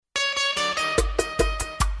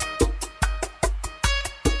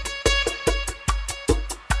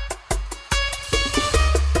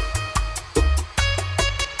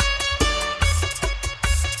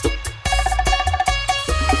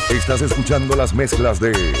Estás escuchando las mezclas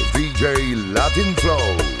de DJ LatinFlow.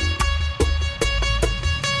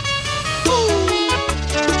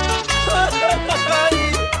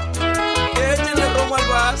 Échenle romo al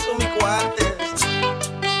vaso, mi cuate.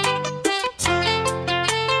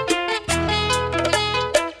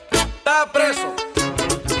 Está preso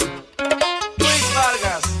Luis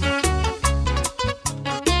Vargas,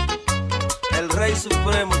 el rey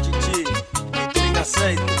supremo chichi, sin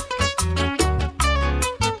aceite.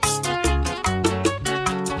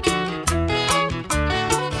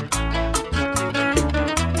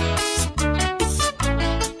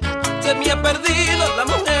 Se me ha perdido la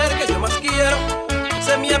mujer que yo más quiero.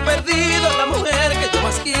 Se me ha perdido la mujer que yo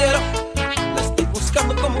más quiero. La estoy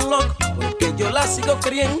buscando como un loco porque yo la sigo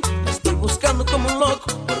queriendo. La estoy buscando como un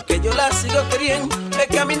loco porque yo la sigo queriendo. He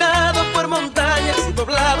caminado por montañas y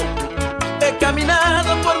poblado. He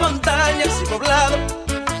caminado por montañas y poblado.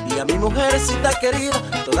 Y a mi mujercita querida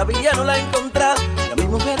todavía no la he encontrado. Y a mi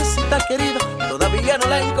mujercita querida todavía no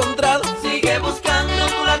la he encontrado. Sigue buscando,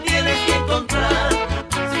 tú la tienes que encontrar.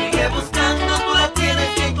 Sigue buscando, tú la tienes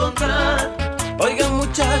que encontrar. Oigan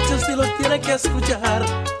muchachos, Dios los tiene que escuchar.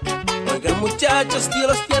 Oigan muchachos, Dios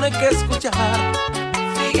los tiene que escuchar.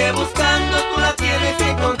 Sigue buscando, tú la tienes que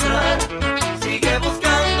encontrar. Sigue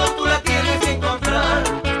buscando, tú la tienes que encontrar.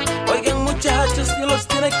 Oigan muchachos, Dios los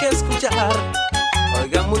tiene que escuchar.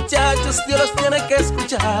 Oigan muchachos, Dios los tiene que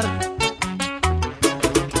escuchar.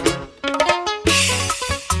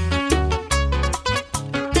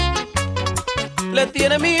 Le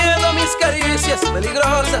tiene miedo a mis caricias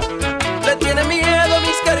peligrosas. Le tiene miedo a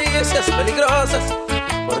mis caricias peligrosas.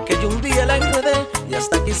 Porque yo un día la enredé y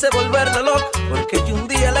hasta quise volverla loca. Porque yo un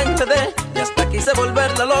día la enredé y hasta quise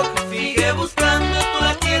volverla loca. Sigue buscando, tú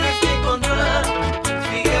la tienes que encontrar.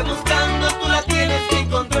 Sigue buscando, tú la tienes que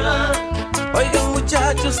encontrar. Oigan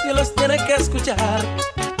muchachos, Dios los tiene que escuchar.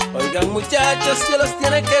 Oigan muchachos, Dios los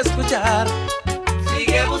tiene que escuchar.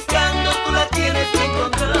 Sigue buscando, tú la tienes que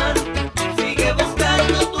encontrar. Sigue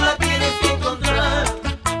buscando, tú la tienes que encontrar.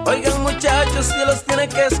 Oigan muchachos, Dios los tiene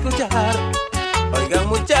que escuchar. Oigan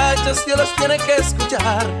muchachos, Dios los tiene que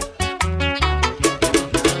escuchar.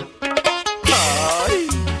 Ay.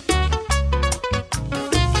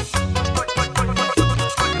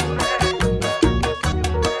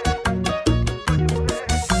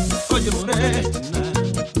 Oye morena,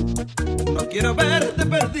 no quiero verte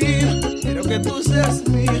perdida. Quiero que tú seas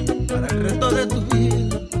mía para el resto de tu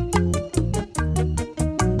vida.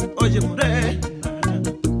 Oye morena,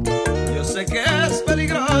 yo sé que es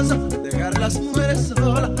peligroso dejar las mujeres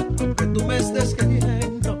solas, aunque tú me estés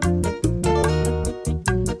queriendo.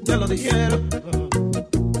 Ya lo dijeron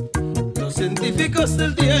los científicos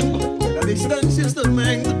del tiempo, que la distancia es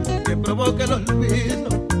tormento que provoca el olvido.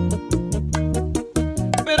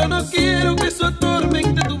 Pero no quiero que eso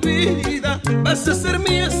atormente tu vida. Vas a ser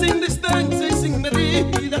mía sin distancia y sin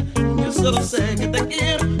medida. Yo solo sé que te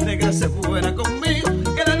quiero, negra, sé buena conmigo,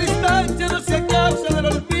 que la distancia no sea causa del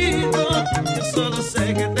olvido. Yo solo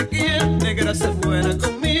sé que te quiero, negra, sé buena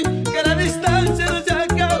conmigo, que la distancia no sea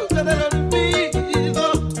causa del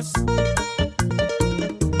olvido.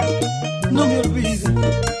 No me olvides,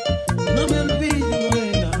 no me olvides,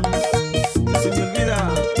 morena, que si me olvida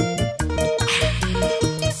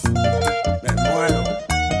me muero.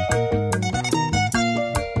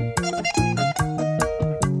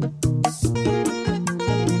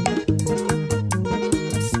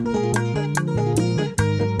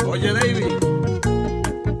 Oye David,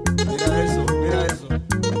 mira eso, mira eso.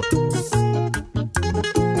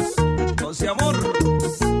 José amor,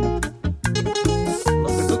 lo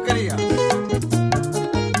que tú querías.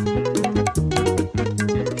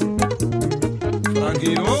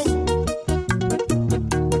 Tranquilo,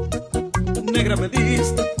 negra, me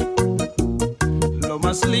diste lo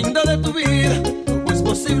más lindo de tu vida. ¿Cómo es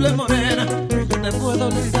posible, morena, que yo te pueda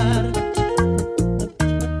olvidar?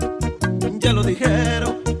 Ya lo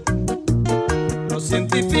dijeron los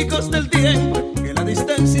científicos del tiempo, que la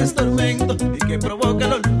distancia es tormento y que provoca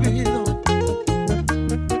el olvido.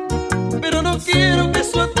 Pero no quiero que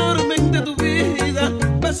eso atormente tu vida.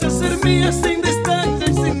 Vas a ser mía sin distancia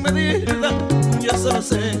y sin medida. Yo solo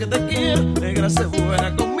sé que te quiero, negra, sé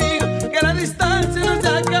buena conmigo, que la distancia no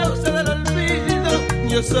sea causa del olvido.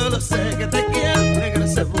 Yo solo sé que te quiero, negra,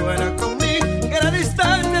 sé buena conmigo, que la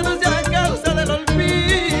distancia no sea causa del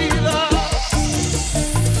olvido.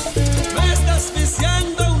 Me estás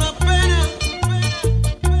viciando una pena,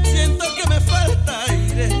 siento que me falta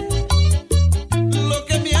aire. Lo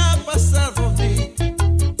que me ha pasado a mí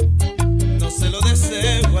no se lo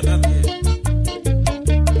deseo a nadie.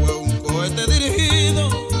 Fue un cohete dirigido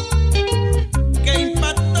que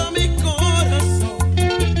impactó mi corazón.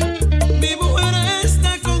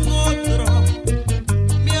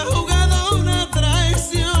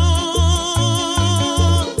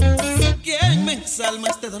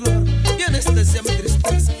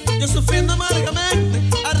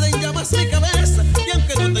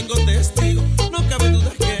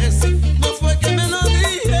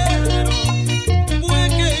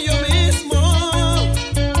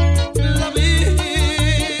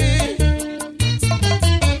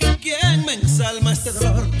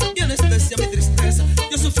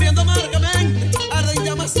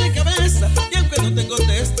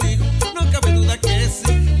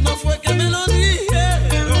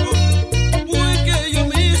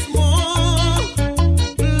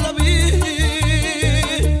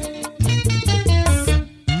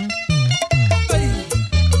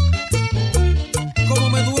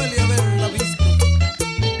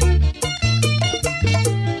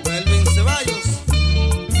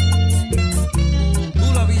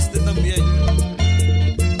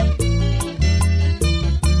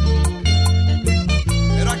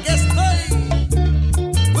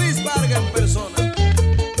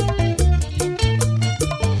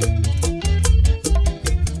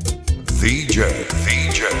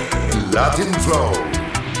 DJ LatinFlow.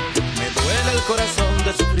 Me duele el corazón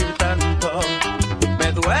de sufrir tanto.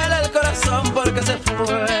 Me duele el corazón porque se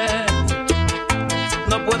fue.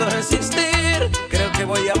 No puedo resistir, creo que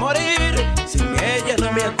voy a morir. Sin ella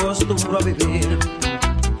no me acostumbro a vivir.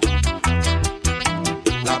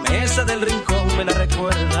 La mesa del rincón me la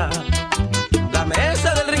recuerda. La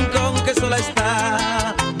mesa del rincón que sola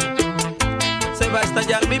está. Se va a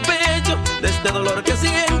estallar mi pecho de este dolor que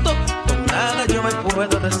siento. Con nada yo me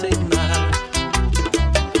puedo resignar.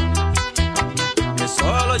 Que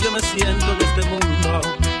solo yo me siento en este mundo.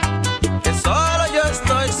 Que solo yo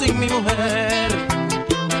estoy sin mi mujer.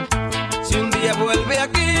 Si un día vuelve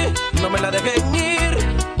aquí, no me la dejen ir,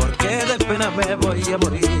 porque de pena me voy a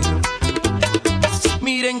morir.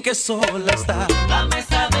 Miren que sola está La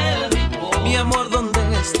mesa del rincón. mi amor, ¿dónde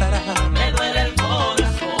estará? Me duele el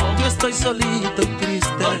corazón. Yo estoy solito y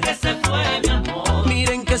triste, Porque se fue mi amor.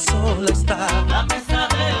 miren que sola está. La mesa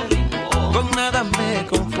del rincón. Con nada me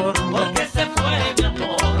conformo, Porque se fue mi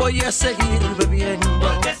amor. voy a seguir bebiendo.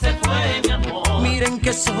 Porque se fue mi amor. Miren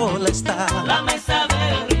que sola está. La mesa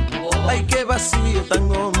del rincón. Ay, qué vacío tan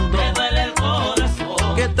hondo. Me duele el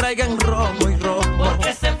corazón. Que traigan romo y romo.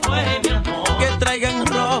 Porque se fue mi amor. Que traigan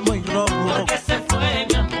romo y romo. Porque se fue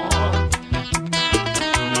mi amor.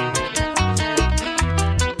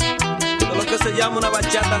 Esto es lo que se llama una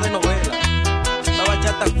bachata de novela. Una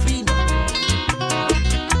bachata fina.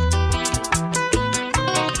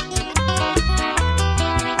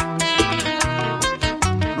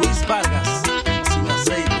 Luis Vargas, sin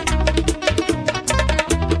aceite.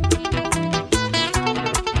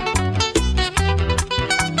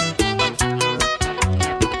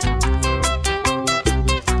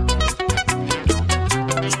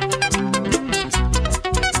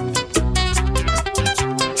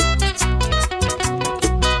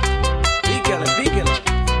 Píquele, píquele.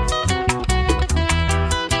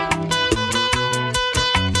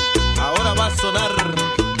 Ahora va a sonar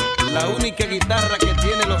la única guitarra que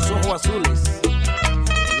tiene los ojos azules,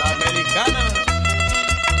 la americana.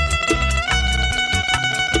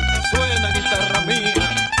 Suena guitarra mía.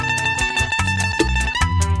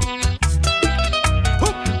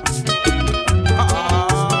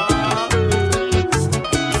 Ah.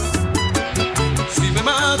 Si me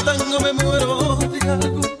matan o me muero de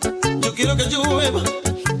algo, yo quiero que llueva,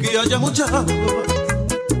 que haya mucha agua,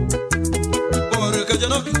 porque yo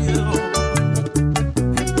no quiero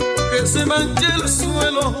que se manche el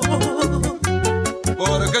suelo,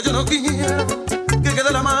 porque yo no quiero que quede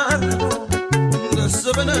el amargo de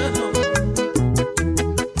ese veneno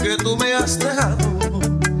que tú me has dejado.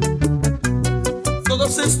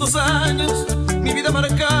 Todos estos años, mi vida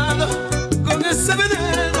marcada con ese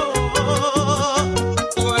veneno.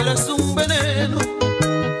 Tú eres un veneno,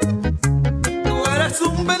 tú eres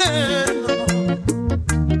un veneno.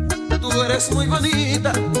 Tú eres muy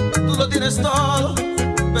bonita, tú lo tienes todo,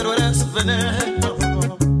 pero eres veneno.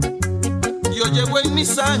 Yo llevo en mi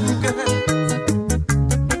sangre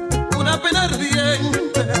una pena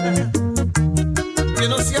ardiente que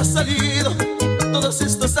no se ha salido todos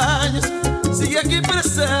estos años, sigue aquí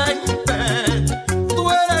presente. Tú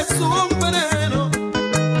eres un veneno,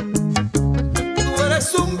 tú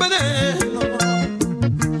eres un veneno.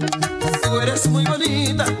 Tú eres muy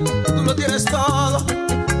bonita, tú lo tienes todo,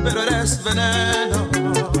 pero eres veneno.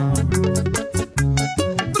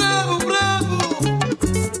 Bravo, bravo.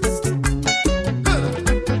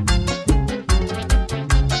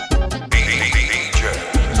 DJ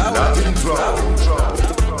LatinFlow.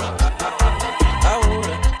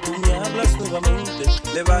 Ahora tú me hablas nuevamente,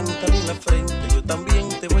 levántame la frente, yo también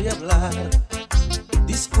te voy a hablar.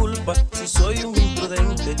 Disculpa si soy un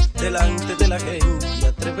imprudente delante de la gente y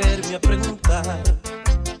atreverme a preguntar.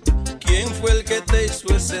 ¿Quién fue el que te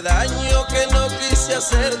hizo ese daño que no quise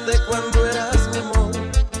hacerte cuando eras mi amor?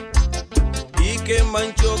 Y que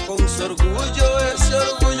manchó con su orgullo, ese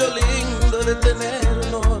orgullo lindo de tener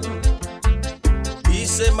honor. Y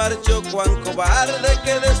se marchó cuán cobarde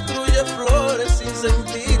que destruye flores sin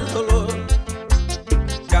sentir dolor.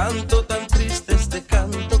 Canto tan triste este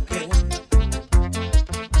canto que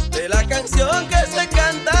de la canción que se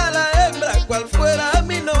canta a la hembra, cual fuera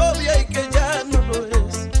mi novia y que ya no lo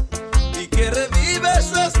es, y que revive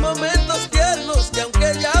esos momentos tiernos que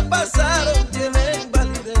aunque ya pasaron tienen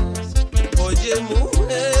validez. Oye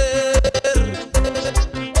mujer,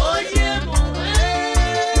 Oye,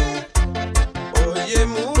 mujer. oye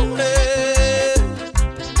mujer,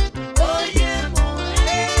 Oye,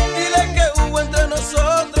 mujer. dile que hubo entre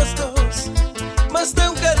nosotros dos más de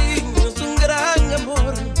un cariño, es un gran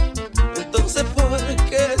amor. Entonces ¿por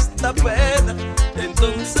qué esta pena?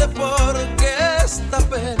 Entonces ¿por qué esta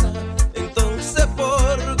pena? Entonces ¿por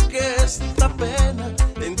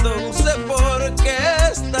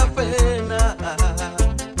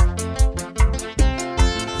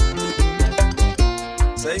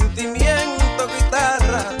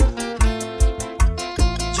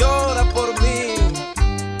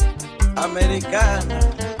americana.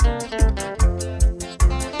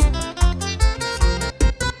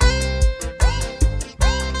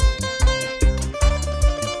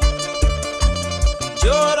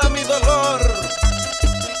 Llora mi dolor.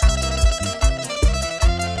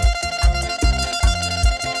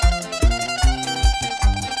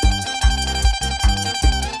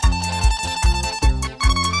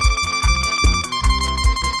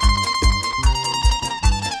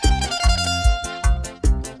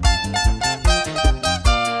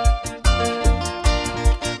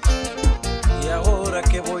 ¿Y ahora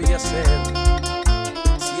qué voy a hacer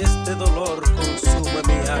si este dolor consume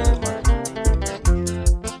mi alma?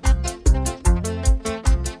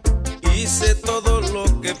 Hice todo lo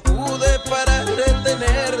que pude para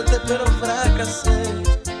retenerte, pero fracasé.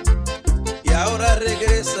 Y ahora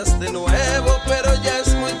regresas de nuevo, pero ya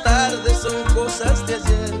es muy tarde, son cosas de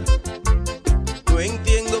ayer. No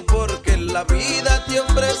entiendo por qué la vida te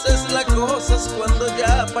ofreces las cosas cuando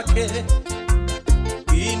ya pa' qué.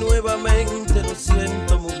 Y nuevamente lo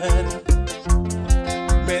siento, mujer.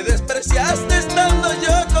 Me despreciaste estando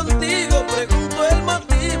yo contigo, pregunto el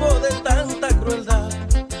motivo de tanta crueldad.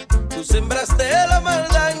 Tú sembraste la maldad